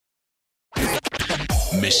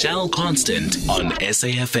Michelle Constant on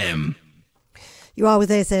SAFM. You are with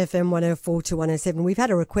SAFM 104 to 107. We've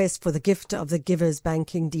had a request for the gift of the giver's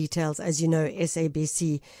banking details. As you know,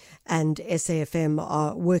 SABC and SAFM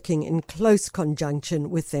are working in close conjunction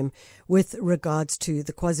with them with regards to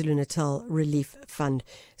the KwaZulu-Natal Relief Fund.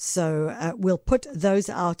 So we'll put those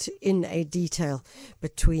out in a detail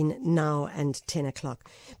between now and 10 o'clock.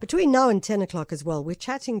 Between now and 10 o'clock as well, we're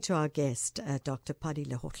chatting to our guest, Dr. Pali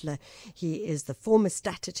Lehohla. He is the former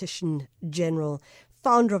Statistician General,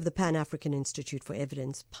 founder of the Pan-African Institute for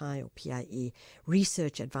Evidence, PI or PIE,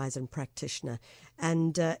 research advisor and practitioner.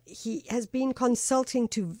 And he has been consulting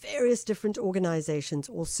to various different organizations,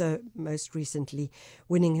 also most recently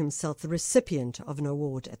winning himself the recipient of an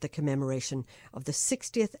award at the commemoration of the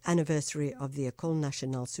 60th anniversary of the École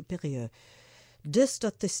Nationale Supérieure de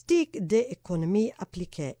Statistique de Économie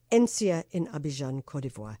Appliquée, ENSIA, in Abidjan, Côte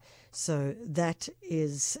d'Ivoire. So that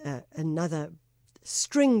is another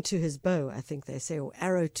string to his bow, I think they say, or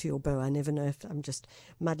arrow to your bow. I never know if I'm just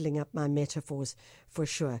muddling up my metaphors for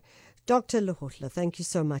sure. Dr. Lehohla, thank you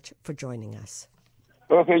so much for joining us.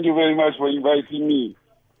 Well, thank you very much for inviting me.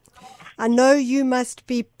 I know you must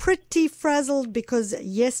be pretty frazzled because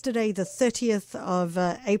yesterday, the 30th of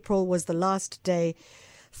April, was the last day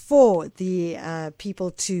for the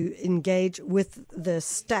people to engage with the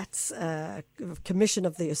Stats Commission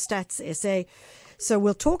of the Stats SA. So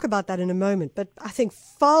we'll talk about that in a moment. But I think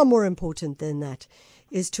far more important than that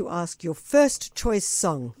is to ask your first choice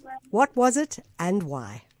song. What was it and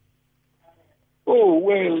why? Oh,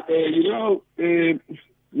 well,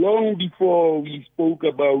 long before we spoke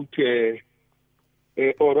about,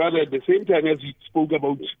 or rather at the same time as we spoke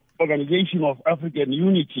about Organization of African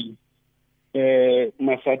Unity,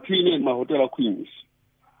 Masatini and Mahotela Queens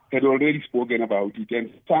had already spoken about it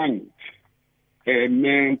and thanked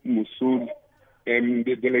Mem Musul,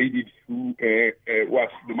 the lady who was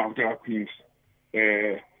the Mahotela Queens,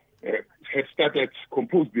 had started to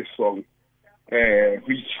compose this song,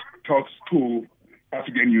 which talks to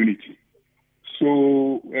African unity.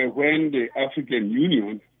 So when the African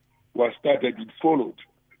Union was started, it followed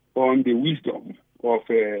on the wisdom of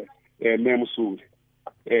Mem Musul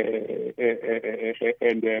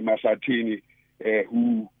and Masatini,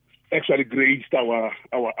 who actually graced our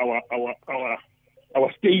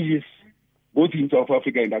stages, both in South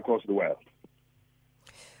Africa and across the world.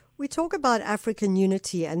 We talk about African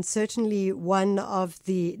unity, and certainly one of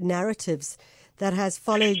the narratives that has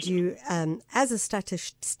followed you as a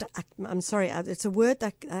I'm sorry, it's a word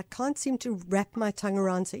that I can't seem to wrap my tongue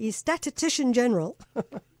around. So he's Statistician General.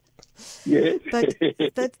 Yes. But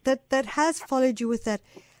that has followed you with that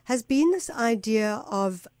has been this idea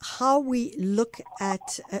of how we look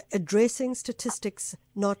at addressing statistics,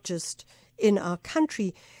 not just in our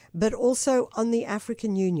country, but also on the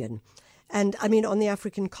African Union, and I mean on the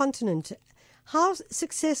African continent. How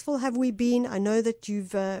successful have we been? I know that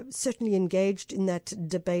you've certainly engaged in that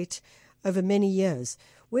debate over many years.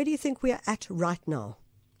 Where do you think we are at right now?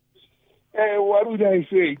 What would I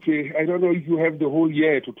say? I don't know if you have the whole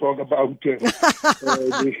year to talk about.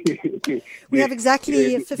 We have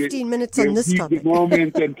exactly 15 minutes on this topic. The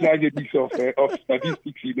moments and tragedies of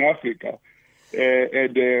statistics in Africa.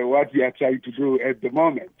 And what we are trying to do at the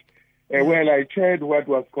moment. Well, I chaired what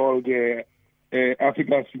was called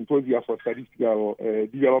Africa Symposium for Statistical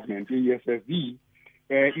Development, ASSD,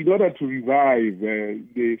 in order to revive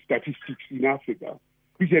the statistics in Africa,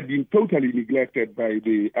 which had been totally neglected by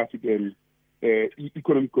the African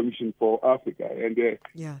Economic Commission for Africa. And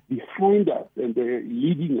behind us and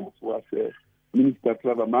leading us was Minister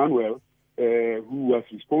Trevor Manuel, who was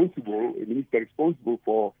a minister responsible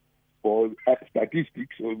for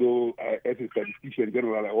statistics, although as a statistician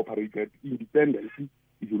general I operated independently.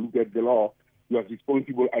 If you look at the law, he was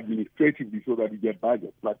responsible administratively so that we get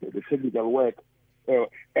budgets, but the technical work.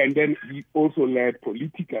 And then he also led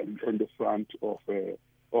politically on the front of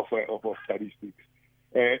statistics.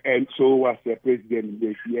 And so was the president,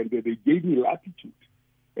 and they gave me latitude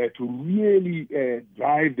to really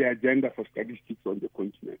drive the agenda for statistics on the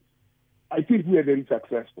continent. I think we are very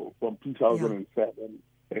successful from 2007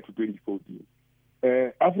 to 2014.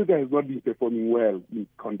 Africa has not been performing well in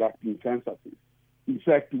conducting censuses. In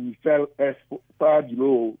fact, we fell as far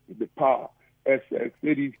below the par as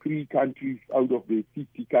 33 countries out of the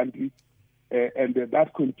 50 countries, and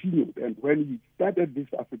that continued. And when we started this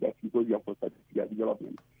Africa Symposium for Statistical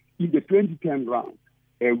Development, in the 2010 round,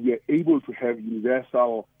 we were able to have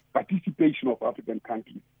universal participation of African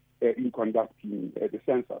countries in conducting the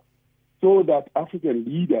census, so that African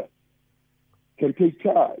leaders can take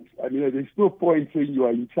charge. I mean, there's no point saying you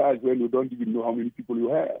are in charge when you don't even know how many people you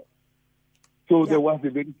have. So there was a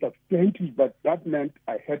very substantive, but that meant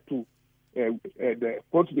I had to,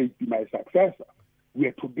 fortunately my successor, we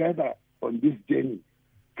are together on this journey,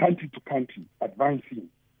 country to country, advancing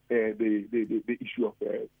the issue of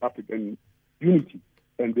African unity.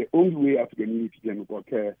 And the only way African unity can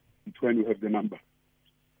occur is when you have the number.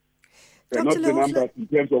 Not the numbers in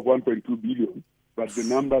terms of 1.2 billion, but the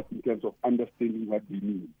numbers in terms of understanding what they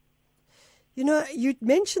mean. You know, you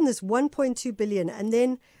mentioned this 1.2 billion, and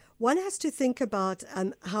then one has to think about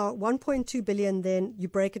how 1.2 billion, then you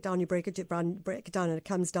break it down, and it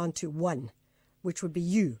comes down to one, which would be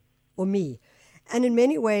you or me. And in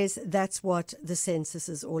many ways, that's what the census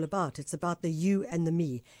is all about. It's about the you and the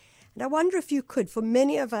me. And I wonder if you could, for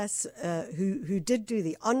many of us who did do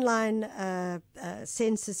the online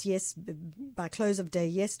census, yes, by close of day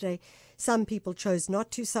yesterday, some people chose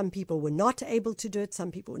not to, some people were not able to do it,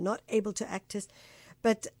 some people were not able to access.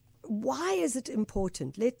 But why is it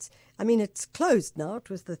important? It's closed now.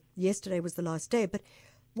 Yesterday was the last day. But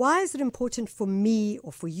why is it important for me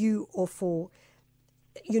or for you or for,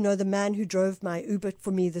 the man who drove my Uber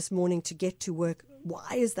for me this morning to get to work?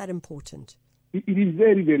 Why is that important? It is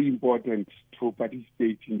very, very important to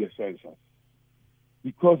participate in the census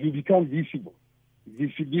because you become visible.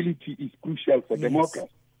 Visibility is crucial for democracy.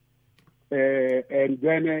 And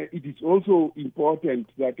then it is also important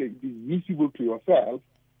that it is visible to yourself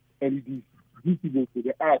and it is visible to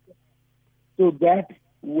the other. So that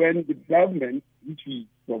when the government, which we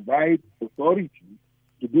provide authority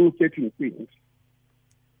to do certain things,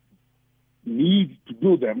 need to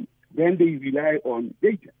do them, then they rely on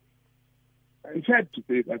data. I'm sad to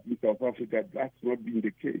say that in South Africa, that's not been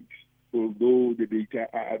the case, although the data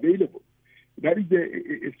are available. That is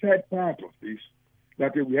a sad part of this,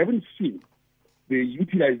 that we haven't seen the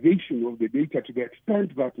utilization of the data to the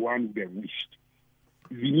extent that one would have wished.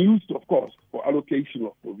 It's been used, of course, for allocation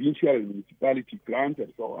of provincial and municipality grants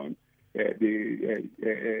and so on, the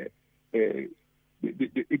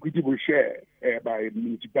equitable share by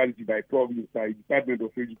municipality, by province, by Department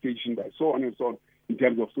of Education, by so on and so on, in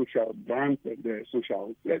terms of social grants and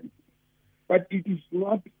social services. But it is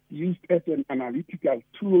not used as an analytical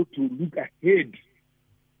tool to look ahead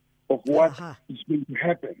of what is going to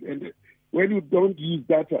happen. And when you don't use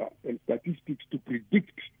data and statistics to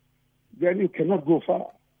predict, then you cannot go far.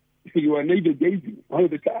 You are navel-gazing all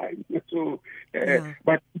the time. So,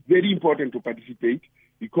 but it's very important to participate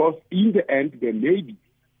because in the end, there may be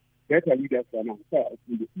better leaders than ourselves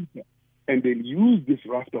in the future. And they'll use this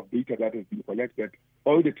raft of data that has been collected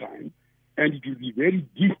all the time, and it will be very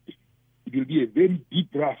deep. It will be a very deep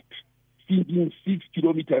raft, sinking 6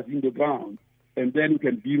 kilometers in the ground, and then you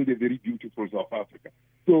can build a very beautiful South Africa.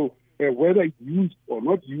 So whether it's used or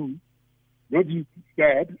not used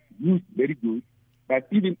bad, used very good, but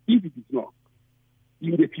even if it is not,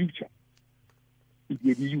 in the future, it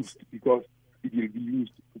will be used because it will be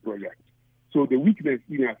used to project. So the weakness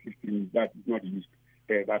in our system is that it's not used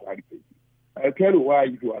that adequately. I'll tell you why,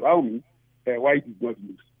 if you allow me, why it is not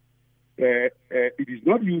used. It is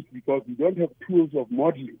not used because we don't have tools of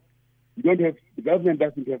modeling. The government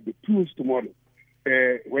doesn't have the tools to model.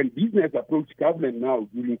 When business approached government now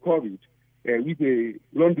during COVID with a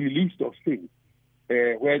laundry list of things,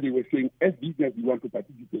 where they were saying, as business, we want to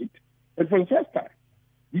participate. And for the first time,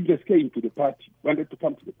 business came to the party, wanted to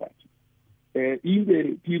come to the party. In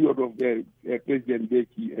the period of President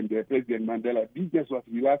Mbeki and President Mandela, business was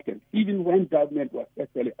reluctant, even when government was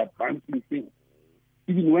actually advancing things.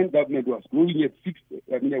 Even when government was growing at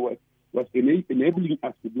 6%, was enabling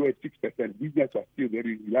us to grow at 6%, business was still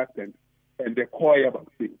very reluctant and coy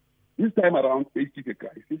about things. This time around, facing a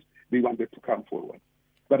crisis, they wanted to come forward.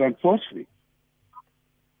 But unfortunately,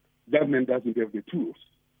 government doesn't have the tools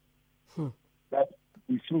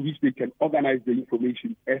through which they can organize the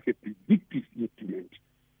information as a predictive instrument.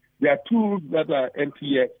 There are tools that are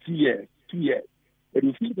MTS, 3 years, 2 years. When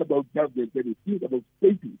you think about government, when you think about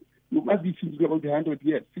stating, you must be thinking about 100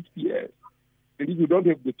 years, 60 years. And if you don't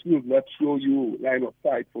have the tools that show you line of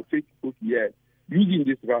sight for 50, 40 years, using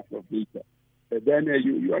this raft of data, then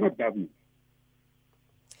you are not governing.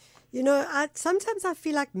 Sometimes I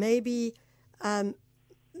feel like maybe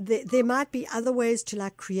there might be other ways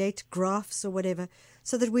to create graphs or whatever,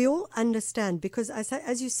 so that we all understand. Because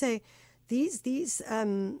as you say, these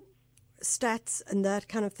stats and that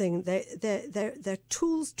kind of thing, they're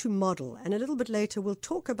tools to model. And a little bit later, we'll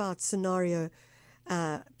talk about scenario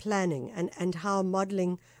planning and how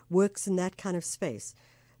modeling works in that kind of space.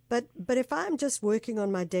 But if I'm just working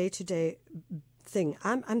on my day-to-day thing,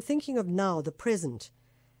 I'm thinking of now, the present.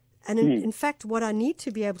 And in fact, what I need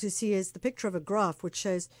to be able to see is the picture of a graph which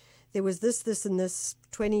shows there was this, and this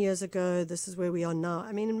 20 years ago, this is where we are now.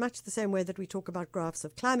 I mean, in much the same way that we talk about graphs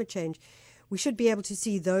of climate change, we should be able to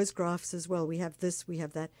see those graphs as well. We have this, we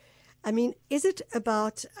have that. I mean, is it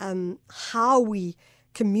about how we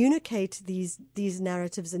communicate these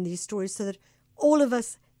narratives and these stories so that all of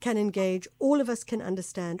us can engage, all of us can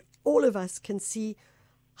understand, all of us can see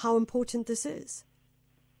how important this is?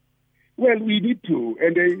 Well, we need to.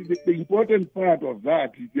 And the important part of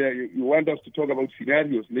that is you want us to talk about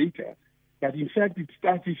scenarios later, but in fact it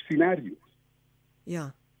starts with scenarios. Yeah.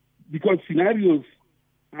 Because scenarios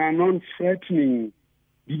are non-threatening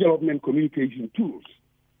development communication tools.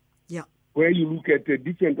 Yeah. Where you look at the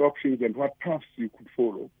different options and what paths you could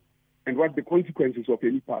follow and what the consequences of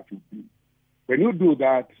any path would be. When you do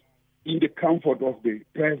that in the comfort of the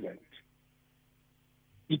present,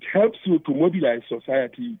 it helps you to mobilize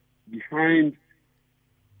society behind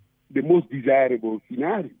the most desirable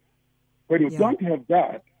scenario. When you don't have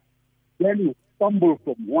that, then you stumble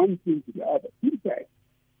from one thing to the other. In fact,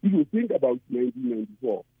 if you think about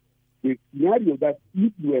 1994, the scenario that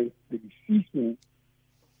influenced the decision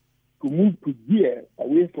to move to gear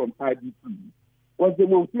away from RDP was the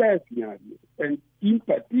Montclair scenario. And in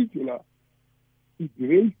particular, it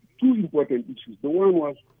raised two important issues. The one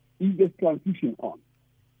was, is the transition on?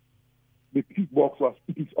 The tick box was,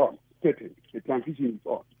 it is on. Certain, the transition is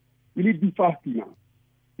on. Will it be fast enough?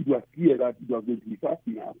 It was clear that it was going to be fast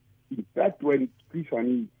enough. In fact, when Chris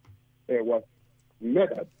Hani was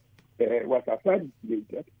murdered, was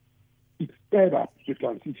assassinated, it sped up the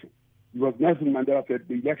transition. Because Nelson Mandela said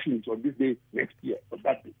the election is on this day next year, or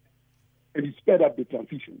that day. And it sped up the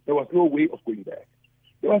transition. There was no way of going back.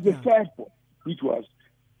 There was a third point, which was,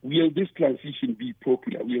 will this transition be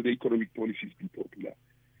popular? Will the economic policies be popular?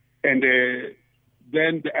 And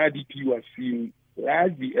then the RDP was seen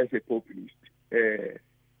largely as a populist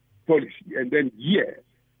policy. And then year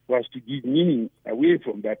was to give meaning away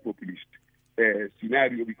from that populist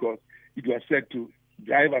scenario, because it was said to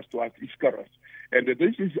drive us towards Icarus. And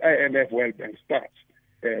this is IMF World Bank starts,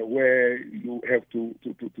 where you have to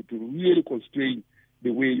really constrain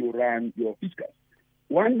the way you run your fiscal.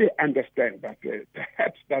 One may understand that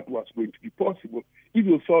perhaps that was going to be possible if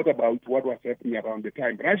you thought about what was happening around the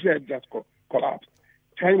time. Russia had just collapsed.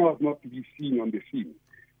 China was not to be seen on the scene.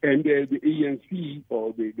 And the ANC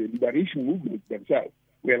or the liberation movements themselves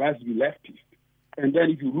were largely leftist. And then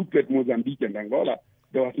if you looked at Mozambique and Angola,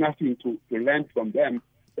 there was nothing to learn from them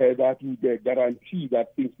that would guarantee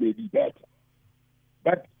that things may be better.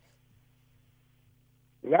 But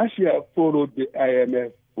Russia followed the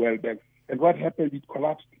IMF World Bank. And what happened? It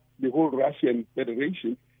collapsed the whole Russian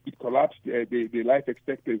Federation. It collapsed the life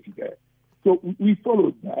expectancy there. So we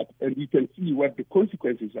followed that, and we can see what the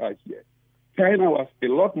consequences are here. China was a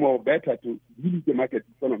lot more better to deal with the market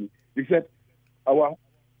economy. They said, our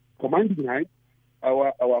commanding height,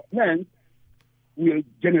 our plans will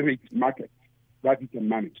generate markets that we can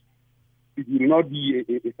manage. It will not be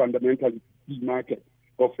a fundamental market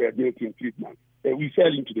of Milton Friedman. We fell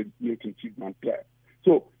into the Milton Friedman plan.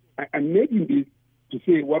 So I'm making this to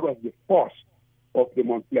say what was the force of the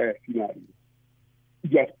Montclair scenario.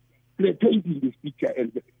 Just painting this picture.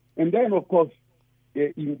 And then, of course,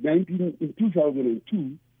 in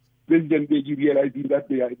 2002, President Beji, realizing that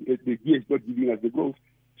the gear is not giving us the growth,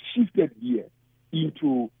 shifted gear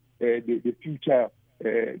into the future,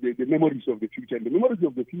 the memories of the future. And the memories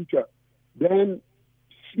of the future then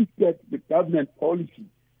shifted the government policy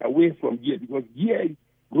away from gear, because gear is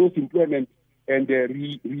growth, employment, and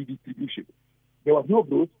redistribution. There was no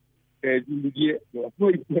growth during the year. There was no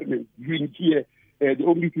employment during the year. The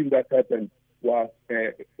only thing that happened was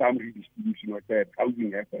some redistribution occurred,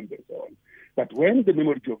 housing happened, and so on. But when the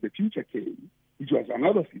memory of the future came, which was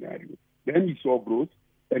another scenario, then we saw growth,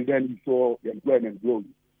 and then we saw the employment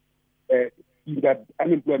growing. In that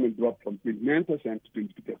unemployment dropped from 29% to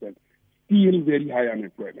 22%, still very high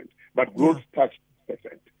unemployment, but growth touched 6%.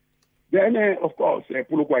 Then, of course,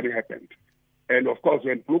 Polokwane happened. And, of course,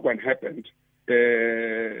 when Polokwane happened,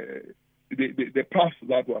 the path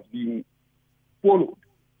that was being followed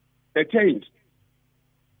changed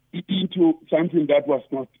into something that was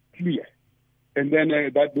not clear. And then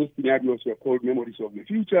those scenarios were called memories of the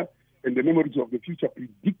future, and the memories of the future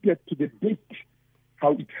predicted to the date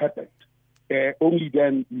how it happened. Only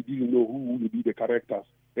then we didn't know who would be the characters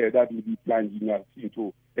that would be plunging us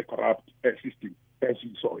into a corrupt system as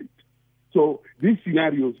we saw it. So these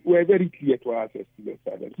scenarios were very clear to us as civil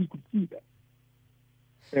servants. We could see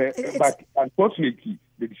that. But unfortunately,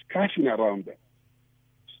 the discussion around them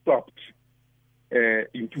stopped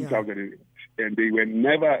in 2008, and they were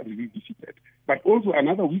never revisited. But also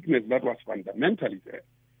another weakness that was fundamentally there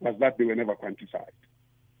was that they were never quantified.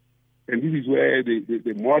 And this is where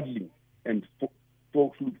the modeling and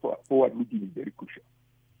forward-looking is very crucial.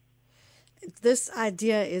 This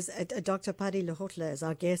idea is Dr. Pali Lehohla is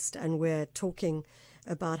our guest, and we're talking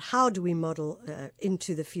about how do we model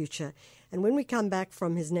into the future. And when we come back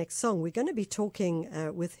from his next song, we're going to be talking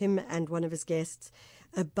with him and one of his guests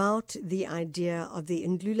about the idea of the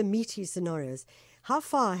Ndlulamiti scenarios. How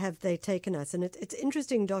far have they taken us? And it's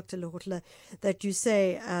interesting, Dr. Lehohla, that you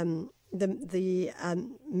say the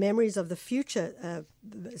memories of the future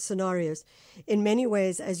scenarios, in many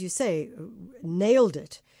ways, as you say, nailed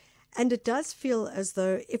it. And it does feel as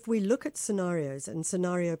though if we look at scenarios and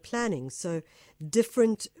scenario planning, so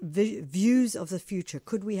different views of the future,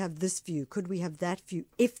 could we have this view? Could we have that view?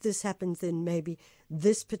 If this happens, then maybe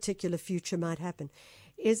this particular future might happen.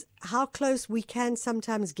 Is how close we can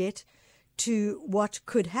sometimes get to what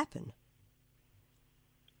could happen.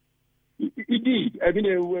 Indeed. I mean,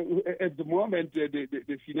 at the moment,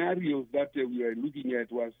 the scenarios that we are looking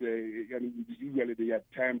at was, usually they are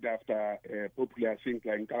timed after popular things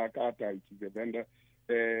like Nkalakata, which is a vendor,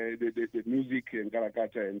 the music in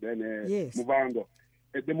Nkalakata, and then Yes. Muvango.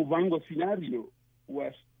 The Muvango scenario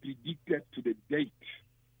was predicted to the date,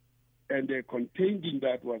 and contained in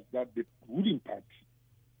that was that the ruling party,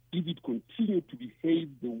 if it continued to behave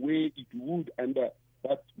the way it would under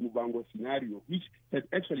that Muvango scenario, which had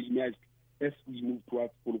actually emerged as we move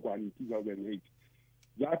towards Polokwane in 2008,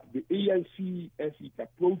 that the ANC, as it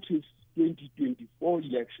approaches 2024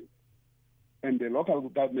 elections and the local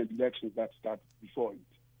government elections that start before it,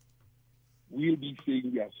 will be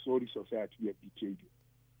saying, we are sorry, society, we have betrayed you.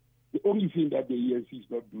 The only thing that the ANC is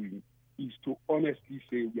not doing is to honestly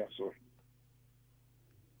say, we are sorry.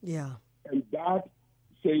 Yeah. And that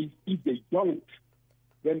says, if they don't,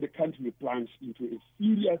 then the country will plunge into a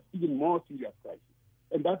serious, even more serious crisis.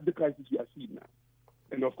 And that's the crisis we are seeing now.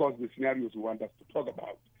 And of course, the scenarios we want us to talk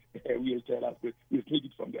about, we'll tell us, we'll take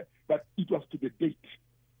it from there. But it was to the date.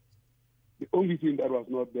 The only thing that was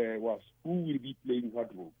not there was who will be playing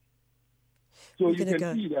what role. So you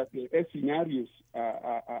can see that as scenarios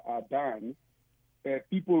are done,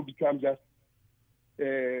 people become just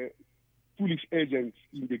foolish agents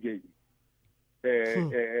in the game.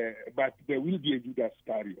 But there will be a Judas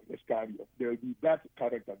Iscariot. There will be that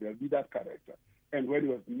character, there will be that character. And when it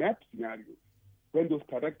was mapped scenarios, when those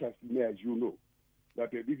characters emerge, you know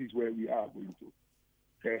that this is where we are going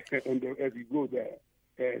to. And as we go there,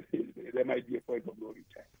 there might be a point of no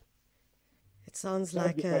return. It sounds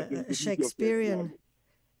like a Shakespearean.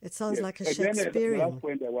 It sounds like a Shakespearean. The last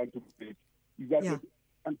point I want to make is that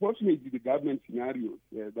unfortunately the government scenarios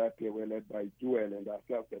that were led by Joel and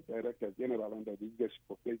ourselves as Director General under the leadership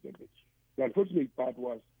of President, the unfortunate part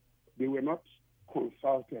was they were not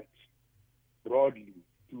consulted broadly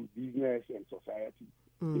to business and society.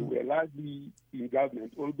 They were largely in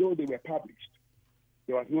government, although they were published.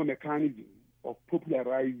 There was no mechanism of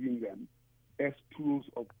popularizing them as tools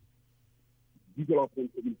of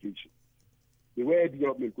development communication. They were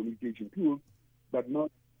development communication tools, but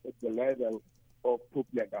not at the level of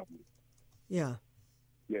popular government. Yeah.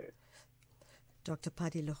 Yeah. Dr.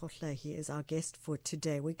 Pali Lehohla, he is our guest for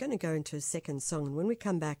today. We're going to go into a second song, and when we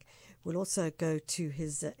come back, we'll also go to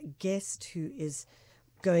his guest who is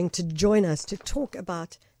going to join us to talk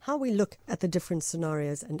about how we look at the different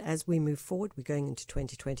scenarios. And as we move forward, we're going into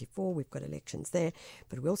 2024, we've got elections there,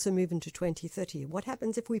 but we also move into 2030. What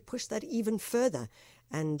happens if we push that even further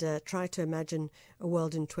and try to imagine a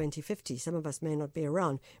world in 2050? Some of us may not be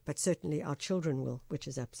around, but certainly our children will, which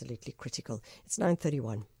is absolutely critical. It's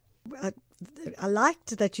 9:31. I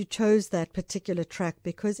liked that you chose that particular track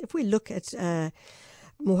because if we look at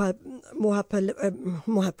Mohapolwa,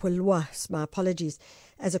 my apologies,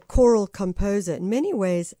 as a choral composer, in many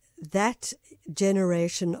ways that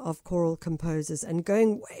generation of choral composers and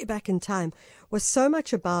going way back in time was so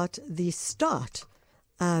much about the start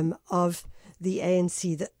of the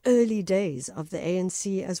ANC, the early days of the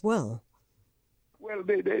ANC as well. Well,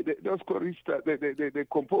 those choristas, the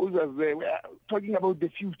composers, they were talking about the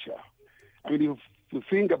future. I mean, if you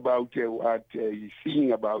think about what he's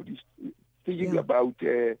singing about, he's thinking about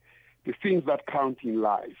the things that count in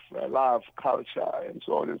life, love, culture, and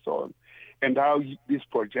so on and so on, and how this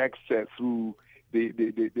projects through the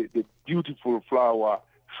beautiful flower,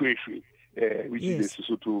 shweshwe, which is a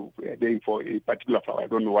Sesotho name for a particular flower. I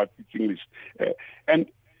don't know what it's English. And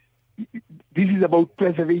this is about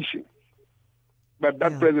preservation. But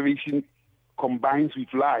that preservation combines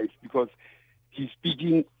with life because he's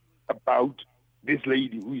speaking about this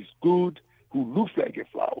lady who is good, who looks like a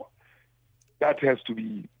flower. That has to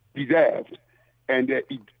be preserved, and it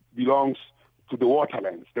belongs to the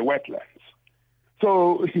waterlands, the wetlands.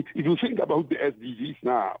 So if you think about the SDGs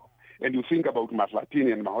now, and you think about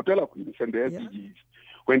Maslatini and Mahotela Queens and the SDGs,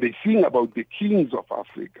 when they sing about the kings of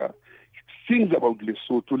Africa, sings about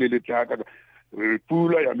Lesotho,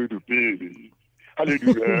 Pula ya Medupeli,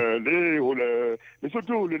 Hallelujah, Lehohla,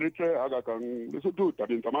 Lesotho, Lesotho,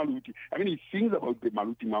 Maluti. I mean, he sings about the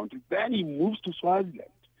Maluti Mountains. Then he moves to Swaziland,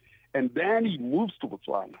 and then he moves to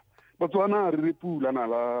Botswana. Botswana, Repula,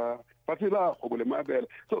 Nala, Patela, Hobolemabel.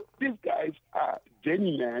 So these guys are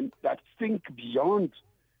genuine that think beyond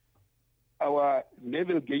our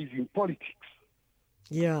navel-gazing politics.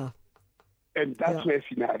 Yeah. And that's where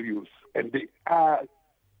scenarios, and they are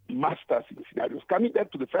masters in scenarios. Coming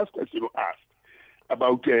back to the first question you asked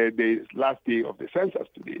about the last day of the census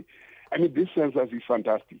today, I mean, this census is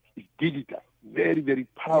fantastic. It's digital, very, very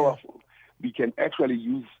powerful. We can actually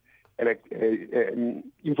use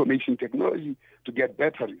information technology to get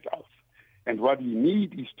better results. And what we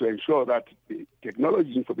need is to ensure that the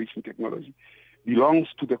technology, information technology, belongs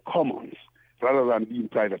to the commons rather than being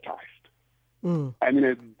privatized. I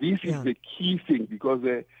mean, this is the key thing, because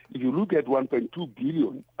if you look at 1.2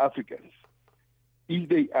 billion Africans, if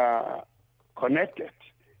they are connected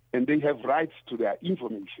and they have rights to their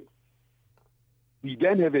information, we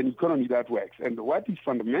then have an economy that works. And what is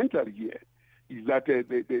fundamental here is that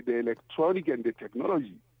the electronic and the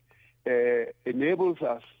technology enables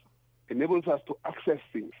us to access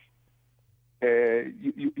things.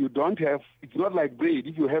 You don't have, it's not like bread.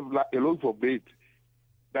 If you have a loaf of bread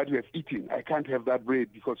that you have eaten, I can't have that bread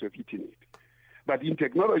because you have eaten it. But in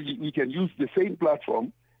technology, we can use the same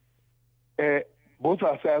platform, both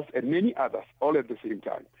ourselves and many others, all at the same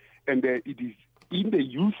time. And it is in the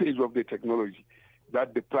usage of the technology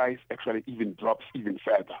that the price actually even drops even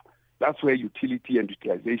further. That's where utility and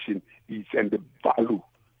utilization is, and the value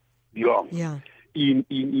belongs in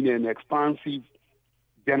an expansive,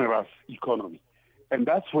 generous economy. And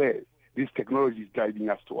that's where this technology is driving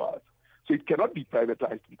us towards. So it cannot be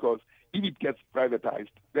privatized, because if it gets privatized,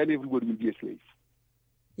 then everybody will be a slave.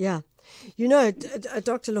 Yeah. You know,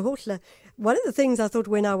 Dr. Lehohla, one of the things I thought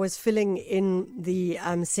when I was filling in the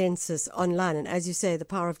census online, and as you say, the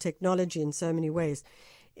power of technology in so many ways,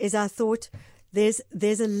 is I thought there's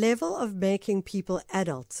a level of making people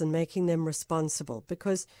adults and making them responsible.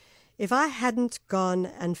 Because if I hadn't gone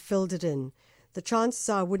and filled it in, the chances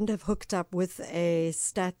are I wouldn't have hooked up with a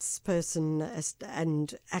stats person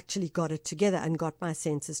and actually got it together and got my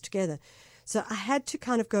census together. So I had to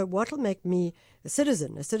kind of go, what'll make me a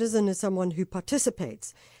citizen? A citizen is someone who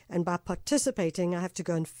participates. And by participating, I have to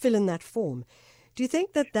go and fill in that form. Do you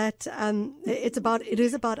think that it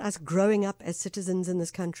is about us growing up as citizens in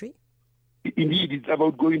this country? Indeed, it's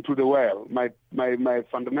about going to the well. My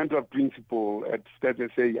fundamental principle at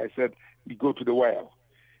Staticiab, I said, we go to the well.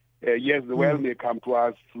 Yes, the well may come to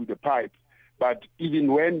us through the pipe, but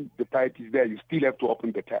even when the pipe is there, you still have to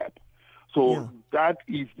open the tap. So that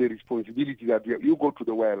is the responsibility that you go to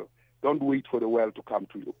the well. Don't wait for the well to come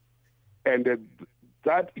to you. And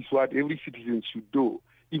that is what every citizen should do.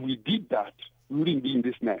 If we did that, we wouldn't be in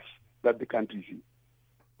this mess that the country is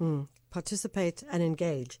in. Participate and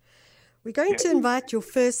engage. We're going to invite your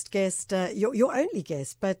first guest, your only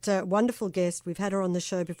guest, but wonderful guest. We've had her on the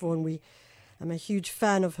show before, and I'm a huge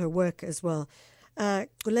fan of her work as well.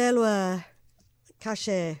 Xolelwa,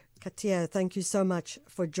 Kashe, Katia, thank you so much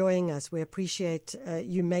for joining us. We appreciate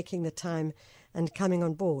you making the time and coming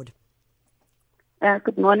on board.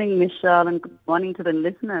 Good morning, Michelle, and good morning to the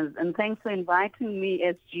listeners. And thanks for inviting me,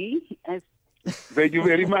 SG. Thank you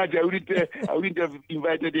very much. I wouldn't have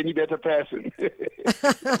invited any better person.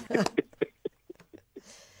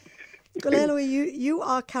 Xolelwa, you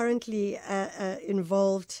are currently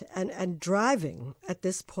involved and driving at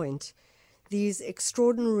this point these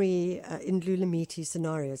extraordinary Indlulamiti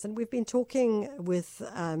scenarios. And we've been talking with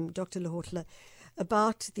Dr. Lehohla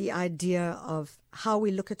about the idea of how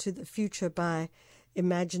we look at the future by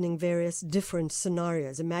imagining various different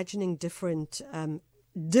scenarios, imagining different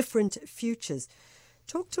futures.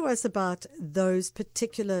 Talk to us about those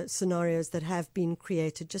particular scenarios that have been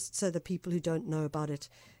created, just so the people who don't know about it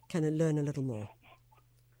can learn a little more.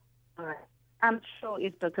 All right. I'm sure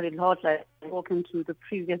if Dr. Lehohla talking to the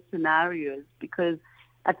previous scenarios, because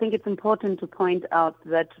I think it's important to point out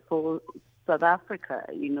that for South Africa,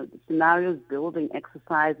 the scenarios building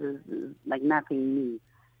exercises is like nothing new.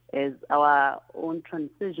 As our own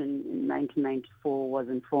transition in 1994 was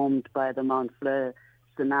informed by the Mount Fleur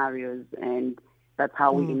scenarios, and that's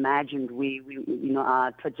how we imagined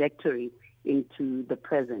our trajectory into the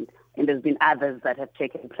present. And there's been others that have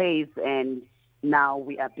taken place, and now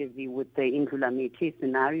we are busy with the Indlulamiti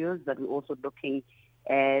scenarios that we're also looking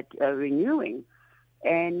at renewing.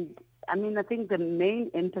 And I think the main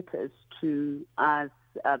impetus to us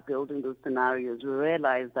building those scenarios, we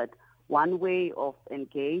realized that one way of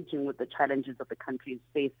engaging with the challenges that the country is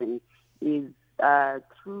facing is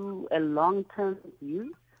through a long-term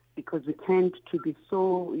view, because we tend to be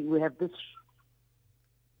we have this,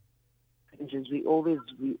 we always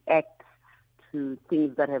react to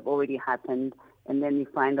things that have already happened, and then we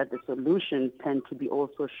find that the solutions tend to be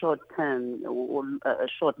also short-term or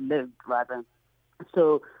short-lived, rather.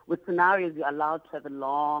 So with scenarios, you're allowed to have a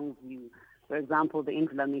long view. For example, the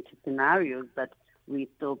Indlulamity scenarios that we're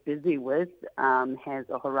still busy with has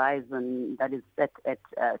a horizon that is set at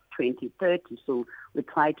 2030. So we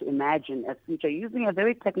try to imagine a future using a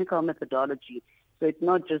very technical methodology. So it's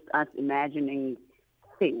not just us imagining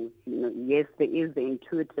things. Yes, there is the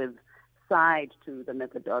intuitive side to the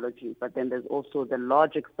methodology, but then there's also the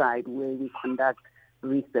logic side where we conduct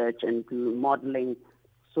research and do modeling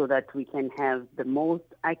so that we can have the most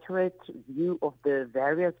accurate view of the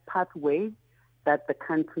various pathways that the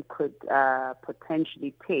country could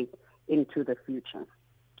potentially take into the future.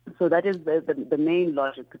 So that is the main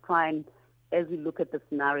logic, to try and, as we look at the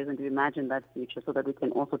scenarios and to imagine that future, so that we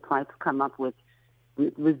can also try to come up with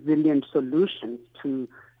resilient solutions to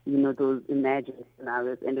those imagined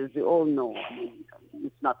scenarios. And as we all know,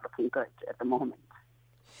 it's not looking good at the moment.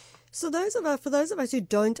 So for those of us who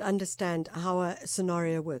don't understand how a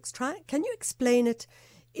scenario works, can you explain it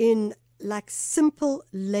in like simple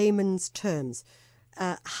layman's terms,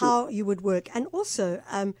 how you would work? And also,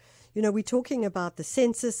 we're talking about the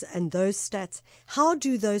census and those stats. How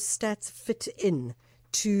do those stats fit in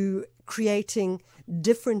to creating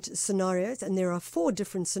different scenarios? And there are 4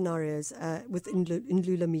 different scenarios within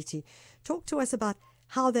Indlulamity. Talk to us about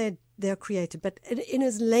how they're created, but in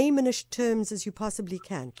as laymanish terms as you possibly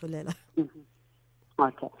can, Xolelwa. Mm-hmm.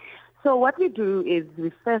 Okay. So what we do is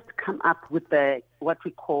we first come up with what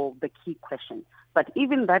we call the key question. But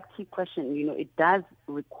even that key question, it does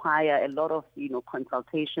require a lot of,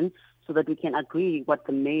 consultation so that we can agree what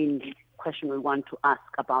the main question we want to ask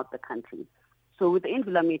about the country. So with the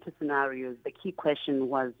Indlulamity scenarios, the key question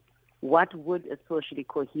was, what would a socially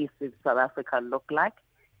cohesive South Africa look like?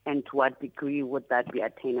 And to what degree would that be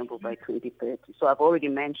attainable by 2030? So I've already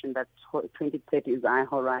mentioned that 2030 is our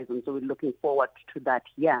horizon, so we're looking forward to that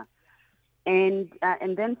year. And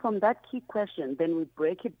then from that key question, then we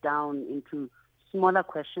break it down into smaller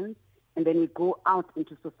questions, and then we go out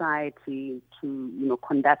into society to,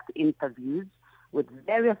 conduct interviews with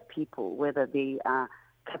various people, whether they are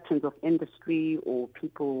captains of industry or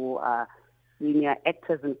people who are senior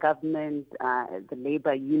actors in government, the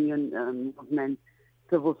labor union movement,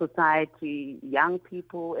 civil society, young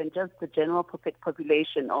people, and just the general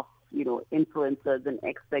population of, influencers and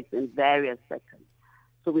experts in various sectors.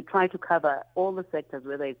 So we try to cover all the sectors,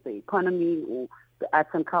 whether it's the economy or the arts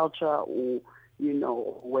and culture or,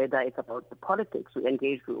 whether it's about the politics. We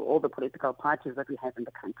engage with all the political parties that we have in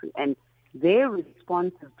the country. And their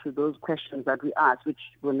responses to those questions that we ask, which,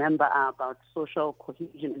 remember, are about social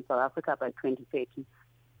cohesion in South Africa by 2030,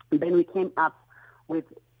 and then we came up with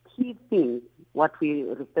key themes, what we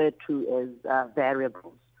refer to as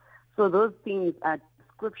variables. So those things are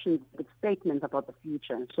descriptions, the statements about the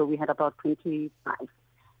future. So we had about 25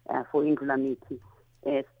 for Indlulamity.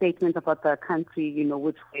 Statements about the country,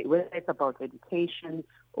 which way, whether it's about education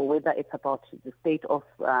or whether it's about the state of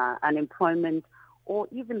unemployment or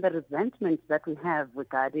even the resentments that we have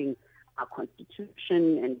regarding our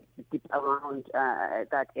constitution and around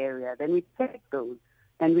that area. Then we take those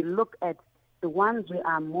and we look at the ones we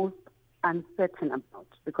are most uncertain about,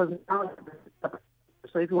 because now,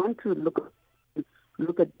 so if you want to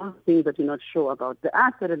look at those things that you're not sure about, there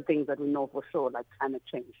are certain things that we know for sure, like climate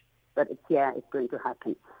change, that it's going to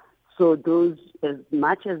happen. So those, as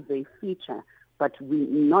much as they feature, but we're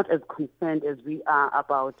not as concerned as we are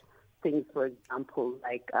about things, for example,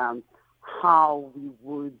 like how we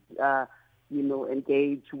would,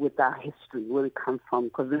 engage with our history, where we come from,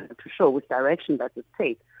 because we have to show which direction that would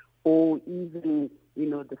take, or even,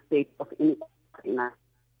 the state of inequality.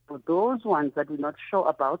 So those ones that we're not sure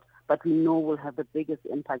about, but we know will have the biggest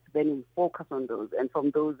impact, then we focus on those. And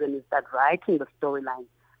from those, then we start writing the storyline,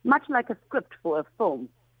 much like a script for a film.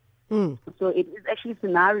 So it is actually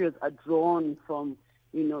scenarios are drawn from,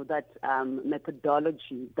 that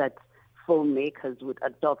methodology that filmmakers would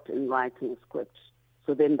adopt in writing a script.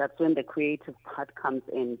 So then that's when the creative part comes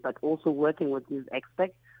in. But also working with these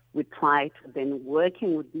experts, we try to then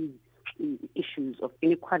working with these issues of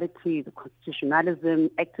inequality, the constitutionalism,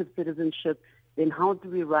 active citizenship, then how do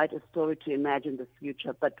we write a story to imagine the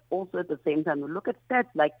future? But also at the same time, we look at stats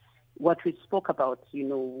like what we spoke about,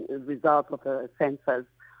 results of the census,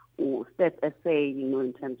 stats essay,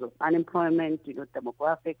 in terms of unemployment,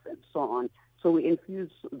 demographics, and so on. So we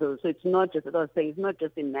infuse those. So it's not just, as I was saying, it's not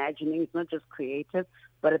just imagining, it's not just creative,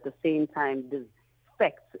 but at the same time, there's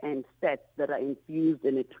facts and stats that are infused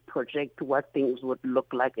in it to project what things would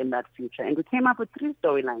look like in that future. And we came up with 3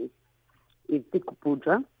 storylines. It's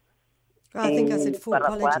Tikupudra. I think I said 4,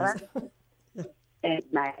 apologies. And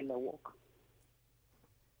Naila Walk.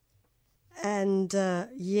 And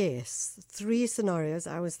yes, 3 scenarios.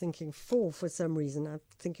 I was thinking 4 for some reason. I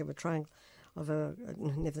think of a triangle,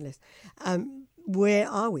 nevertheless. Where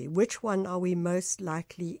are we? Which one are we most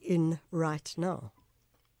likely in right now?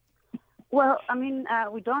 Well,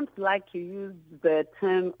 we don't like to use the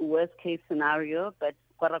term worst case scenario, but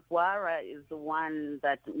Gwara is the one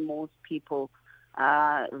that most people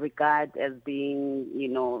regard as being,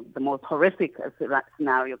 the most horrific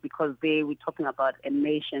scenario, because there we're talking about a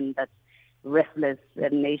nation that's restless, a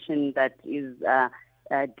nation that is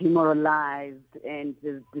demoralized, and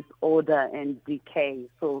there's disorder and decay.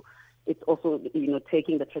 So it's also,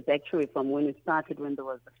 taking the trajectory from when it started, when there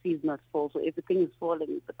was the fees must fall. So everything is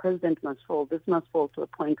falling. The president must fall. This must fall to a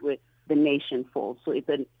point where the nation falls. So it's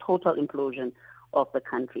a total implosion of the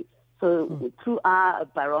country. So through our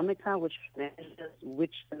barometer, which measures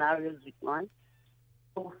which scenarios we want,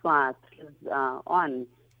 so far it is on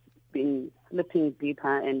been slipping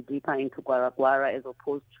deeper and deeper into Gwara as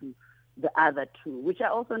opposed to the other 2, which are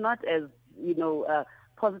also not as,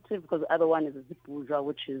 positive, because the other one is Zipuzwa,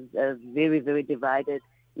 which is a very, very divided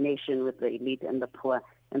nation with the elite and the poor.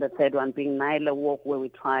 And the third one being Naila Walk, where we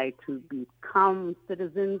try to become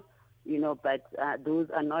citizens, but those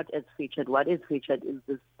are not as featured. What is featured is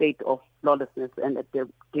the state of lawlessness and a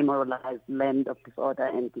demoralized land of disorder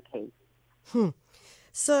and decay.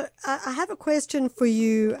 So I have a question for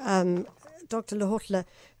you, Dr. Lehohla,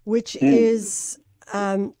 which is,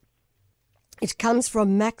 it comes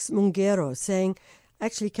from Max Mungero saying,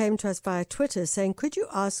 actually came to us via Twitter saying, could you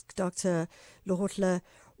ask Dr. Lehohla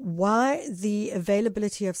why the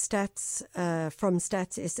availability of stats from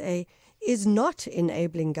Stats SA is not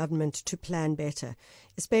enabling government to plan better,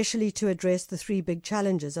 especially to address the 3 big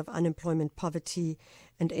challenges of unemployment, poverty,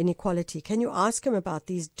 and inequality. Can you ask him about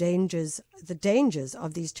these dangers, the dangers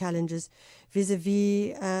of these challenges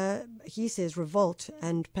vis-a-vis, he says, revolt,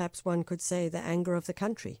 and perhaps one could say the anger of the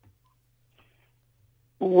country?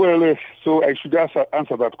 Well, so I should answer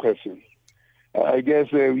that question. I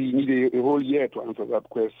guess we need a whole year to answer that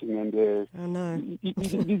question. And it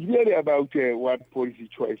is really about what policy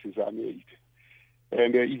choices are made.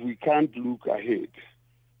 And if we can't look ahead,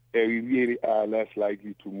 we really are less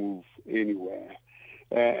likely to move anywhere.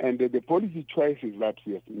 And the policy choices that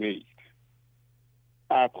we have made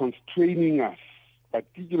are constraining us,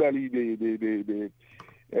 particularly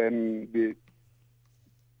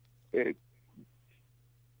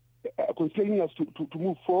constraining us to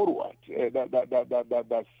move forward. That's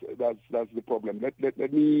the problem.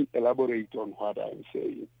 Let me elaborate on what I'm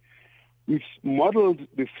saying. We've modeled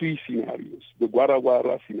the 3 scenarios: the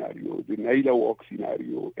Gwara scenario, the Naila Walk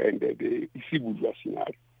scenario, and the Isibuzwa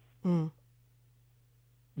scenario.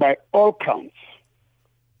 By all counts,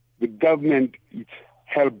 the government is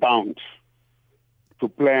hell-bound to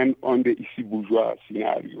plan on the Isibuzwa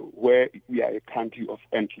scenario, where we are a country of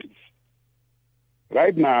enclaves.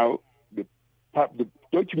 Right now, the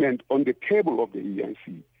document on the table of the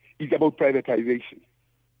ANC is about privatization.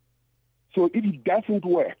 So if it doesn't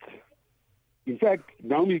work, in fact,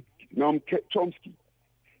 Noam Chomsky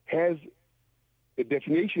has a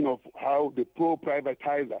definition of how the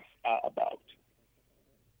pro-privatizers are about.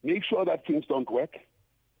 Make sure that things don't work,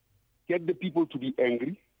 get the people to be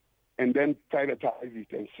angry, and then privatize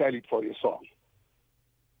it and sell it for a song.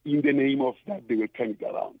 In the name of that, they will turn it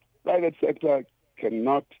around. Private sector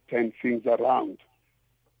cannot turn things around.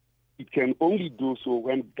 It can only do so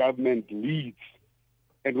when government leads.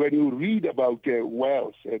 And when you read about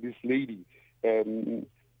Wells, this lady,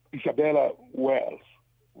 Isabella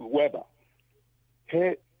Weber,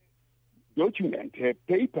 her document, her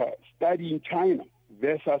paper studying China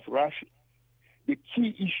versus Russia, the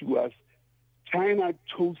key issue was China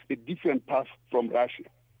chose a different path from Russia.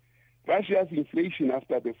 Russia's inflation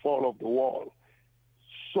after the fall of the wall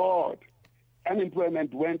soared.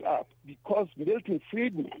 Unemployment went up because Milton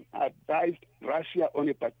Friedman advised Russia on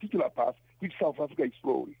a particular path which South Africa is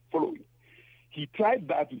following. He tried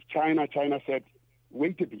that with China. China said,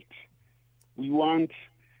 wait a bit. We want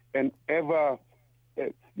an ever,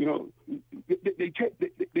 they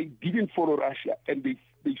didn't follow Russia, and they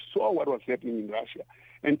saw what was happening in Russia.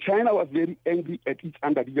 And China was very angry at its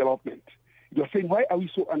underdevelopment. It was saying, why are we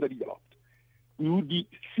so underdeveloped? We would be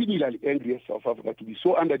similarly angry as South Africa to be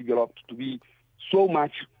so underdeveloped, to be so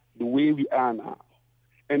much the way we are now.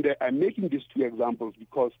 And I'm making these two examples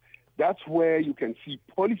because that's where you can see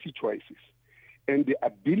policy choices and the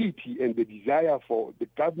ability and the desire for the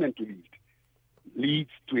government to lead leads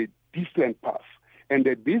to a different path. And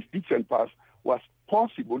that this different path was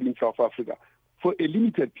possible in South Africa for a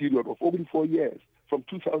limited period of only 4 years, from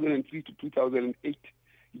 2003 to 2008.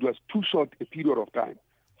 It was too short a period of time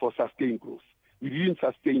for sustained growth. We didn't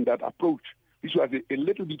sustain that approach, which was a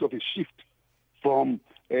little bit of a shift from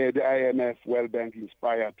the IMF, World Bank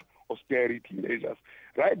inspired austerity measures.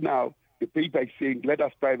 Right now, the paper is saying, let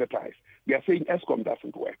us privatize. They are saying ESCOM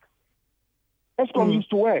doesn't work. ESCOM used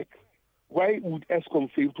to work. Why would ESCOM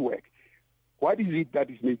fail to work? What is it that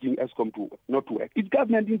is making ESCOM not to work? It's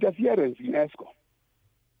government interference in ESCOM.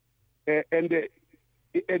 And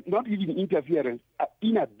not even interference,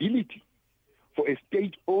 inability for a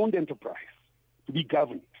state-owned enterprise to be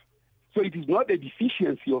governed. So it is not a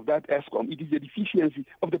deficiency of that ESCOM, it is a deficiency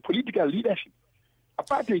of the political leadership.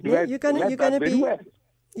 Apartheid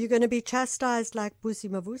you're going to be chastised like Busi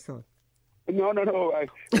Mavuso. No.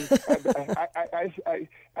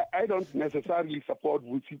 I don't necessarily support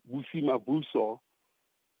Busi Mavuso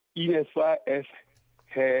in as far as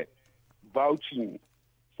her vouching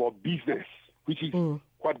for business, which is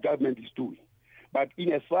what government is doing. But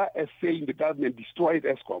in as far as saying the government destroyed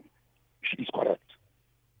ESCOM, she is correct.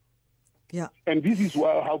 Yeah. And this is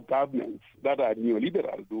how governments that are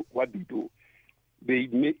neoliberal do what they do. They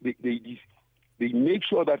make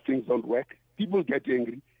sure that things don't work. People get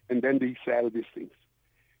angry, and then they sell these things.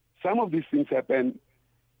 Some of these things happen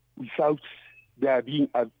without their being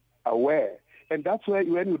aware. And that's why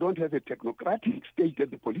when you don't have a technocratic state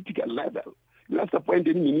at the political level, you have to appoint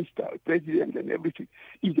any minister, president, and everything.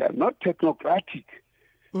 If they are not technocratic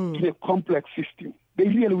in a complex system, they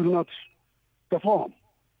really will not perform.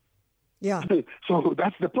 Yeah. So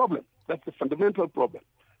that's the problem. That's the fundamental problem.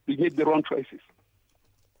 We made the wrong choices.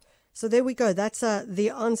 So there we go. That's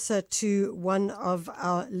the answer to one of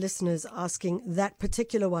our listeners asking that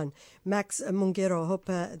particular one. Max Mungero, hope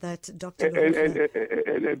that Dr.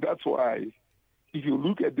 And that's why, if you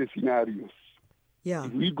look at the scenarios,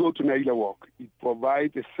 if we go to Naila Walk, it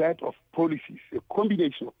provides a set of policies, a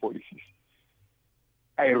combination of policies,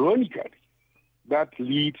 ironically, that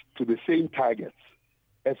lead to the same targets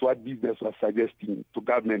as what business was suggesting to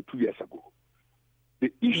government 2 years ago.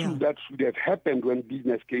 The issue that should have happened when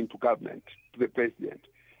business came to government, to the president,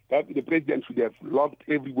 that the president should have locked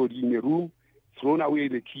everybody in a room, thrown away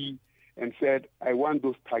the key, and said, I want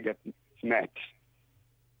those targets met.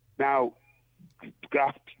 Now,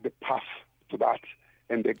 graft the path to that,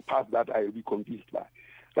 and the path that I will be convinced by.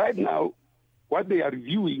 Right now, what they are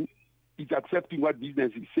reviewing is accepting what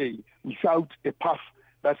business is saying without a path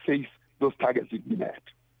that says those targets will be met.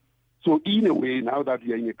 So in a way, now that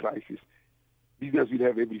we are in a crisis, business will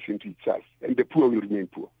have everything to itself, and the poor will remain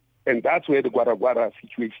poor. And that's where the Gwara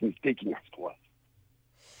situation is taking us towards.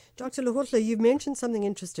 Dr. Lehohla, you've mentioned something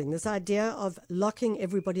interesting, this idea of locking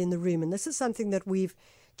everybody in the room. And this is something that we've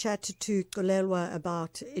chatted to Xolelwa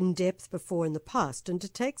about in depth before in the past. And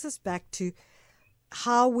it takes us back to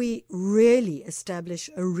how we really establish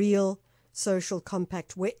a real social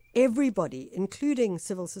compact where everybody, including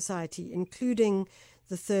civil society, including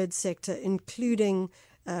the third sector, including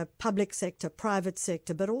public sector, private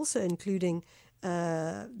sector, but also including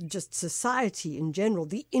just society in general,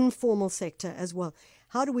 the informal sector as well.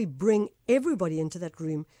 How do we bring everybody into that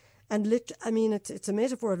room? And it's a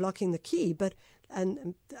metaphor of locking the key, but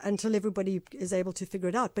until everybody is able to figure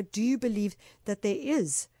it out. But do you believe that there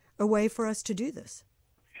is a way for us to do this?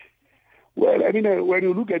 Well, when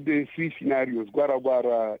you look at the three scenarios,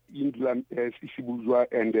 Gwara, Inland, Sisibuzwa,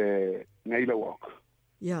 and Naila Walk,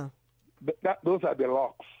 those are the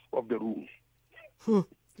locks of the room.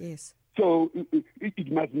 Yes. So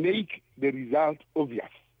it must make the result obvious.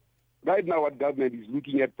 Right now, what government is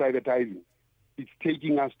looking at privatizing, it's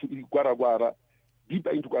taking us to Gwara, deeper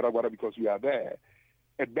into Gwara because we are there.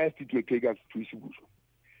 At best, it will take us to Isibuzwa.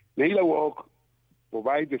 Naila Walk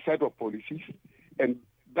provides a set of policies, and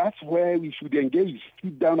that's where we should engage,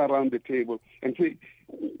 sit down around the table and say,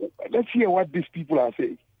 let's hear what these people are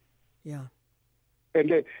saying. Yeah. And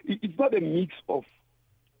it's not a mix of,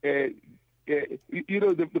 the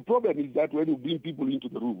problem is that when you bring people into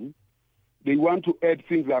the room, they want to add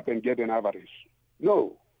things up and get an average.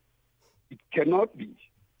 No, it cannot be.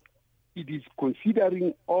 It is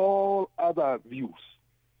considering all other views,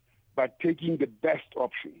 but taking the best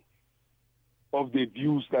option of the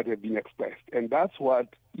views that have been expressed. And that's what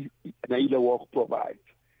Naila Walk provides.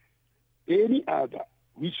 Any other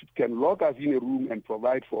which can lock us in a room and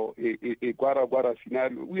provide for a Gwara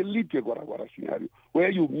scenario, will lead to a Gwara scenario, where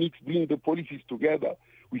you bring the policies together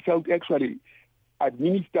without actually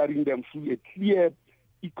administering them through a clear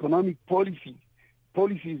economic policies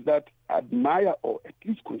that admire or at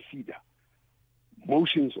least consider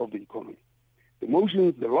motions of the economy.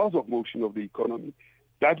 The laws of motion of the economy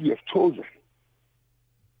that we have chosen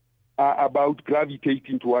are about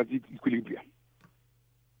gravitating towards its equilibrium.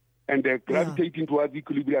 And the gravitating towards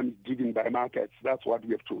equilibrium is driven by markets. That's what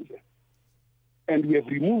we have chosen. And we have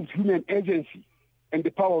removed human agency and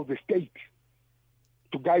the power of the state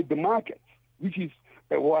to guide the markets, which is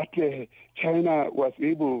what China was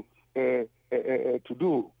able to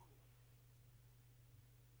do.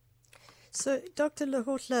 So, Dr.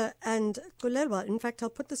 Lehohla and Xolelwa, in fact, I'll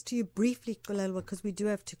put this to you briefly, Xolelwa, because we do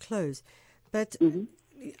have to close. But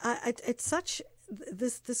it's such,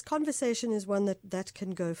 this conversation is one that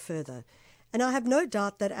can go further. And I have no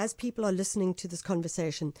doubt that as people are listening to this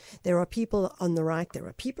conversation, there are people on the right, there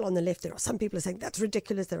are people on the left, there are some people who are saying, that's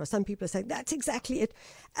ridiculous, there are some people who are saying, that's exactly it.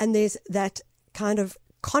 And there's that kind of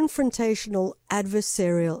confrontational,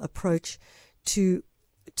 adversarial approach to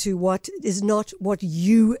what is not what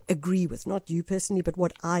you agree with, not you personally, but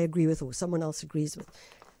what I agree with or someone else agrees with.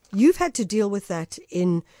 You've had to deal with that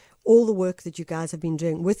in all the work that you guys have been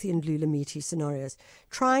doing with the Ndlula Miti scenarios,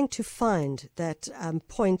 trying to find that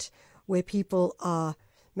point where people are,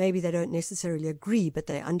 maybe they don't necessarily agree, but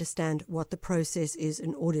they understand what the process is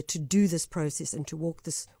in order to do this process and to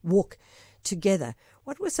walk together.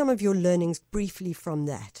 What were some of your learnings briefly from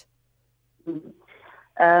that?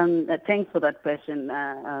 Thanks for that question,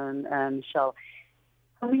 Michelle.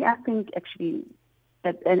 For me, I think actually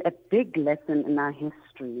a big lesson in our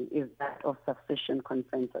history is that of sufficient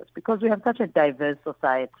consensus. Because we have such a diverse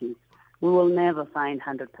society, we will never find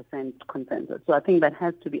 100% consensus. So I think that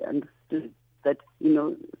has to be understood, that,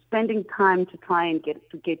 spending time to try and get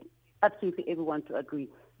absolutely everyone to agree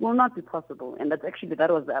will not be possible. And that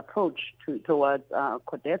was the approach towards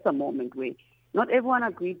CODESA moment, where not everyone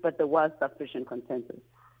agreed, but there was sufficient consensus.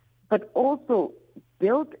 But also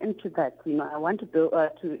built into that, I want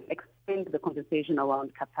to extend the conversation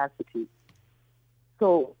around capacity.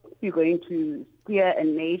 So if you're going to steer a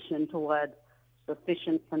nation towards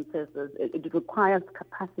sufficient consensus, it requires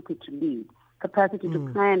capacity to lead, capacity to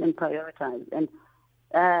plan and prioritize. And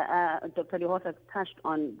Dr. Lehohla has touched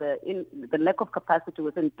on the lack of capacity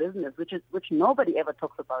within business, which nobody ever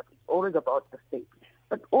talks about. It's always about the state.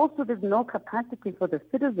 But also there's no capacity for the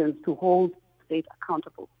citizens to hold the state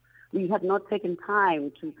accountable. We have not taken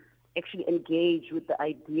time to actually engage with the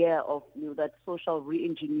idea of that social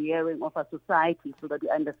re-engineering of our society so that we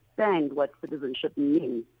understand what citizenship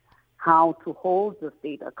means, how to hold the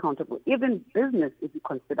state accountable. Even business, if you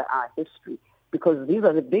consider our history, because these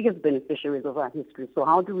are the biggest beneficiaries of our history. So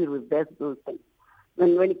how do we reverse those things?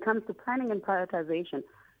 And when it comes to planning and prioritization,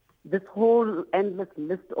 this whole endless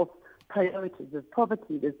list of priorities, there's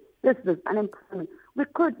poverty, there's unemployment. We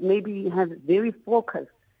could maybe have very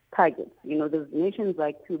focused targets. There's nations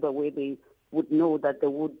like Cuba where they would know that there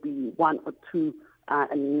would be one or two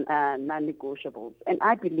non-negotiables. And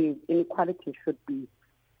I believe inequality should be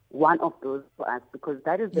one of those for us, because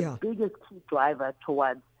that is the biggest key driver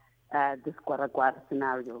towards this Gwara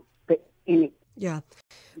scenario.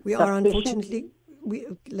 We are unfortunately,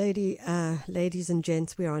 ladies and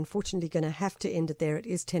gents, we are unfortunately going to have to end it there. It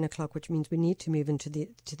is 10 o'clock, which means we need to move into the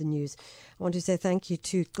news. I want to say thank you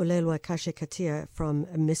to Xolelwa Kashe from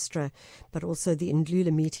Mistra, but also the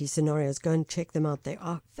Ndlula Miti scenarios. Go and check them out. They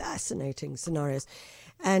are fascinating scenarios.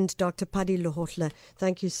 And Dr. Pali Lehohla,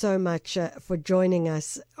 thank you so much for joining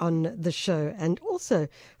us on the show, and also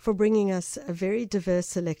for bringing us a very diverse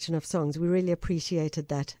selection of songs. We really appreciated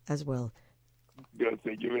that as well. Yes,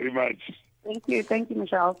 thank you very much. Thank you,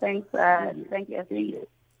 Michelle. Thanks. Thank you.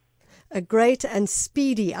 A great and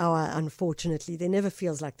speedy hour, unfortunately. There never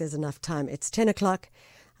feels like there's enough time. It's 10 o'clock.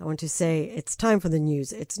 I want to say it's time for the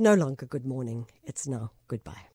news. It's no longer good morning. It's now goodbye.